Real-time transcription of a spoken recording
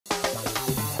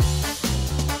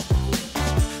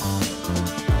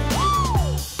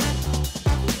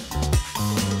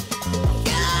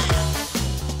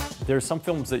There's some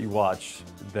films that you watch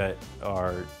that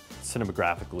are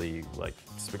cinematographically, like,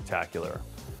 spectacular.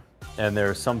 And there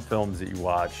are some films that you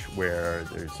watch where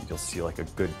you'll see, like, a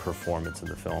good performance in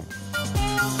the film.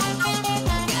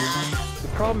 The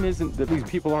problem isn't that these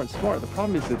people aren't smart. The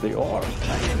problem is that they are.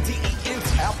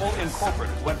 Apple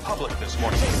Incorporated went public this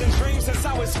morning.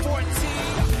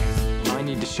 I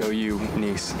need to show you,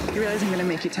 niece. You realize I'm going to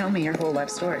make you tell me your whole life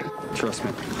story? Trust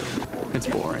me, it's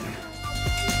boring.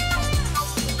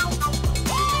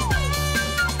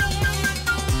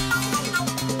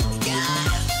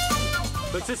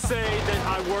 Let's just say that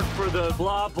I work for the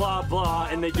blah, blah, blah,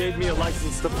 and they gave me a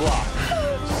license to blah.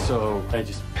 So I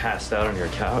just passed out on your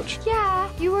couch? Yeah,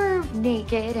 you were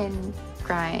naked and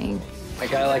crying. A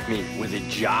guy like me with a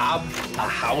job, a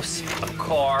house, a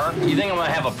car. You think I'm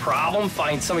gonna have a problem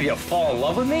finding somebody to fall in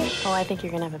love with me? Oh, I think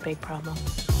you're gonna have a big problem.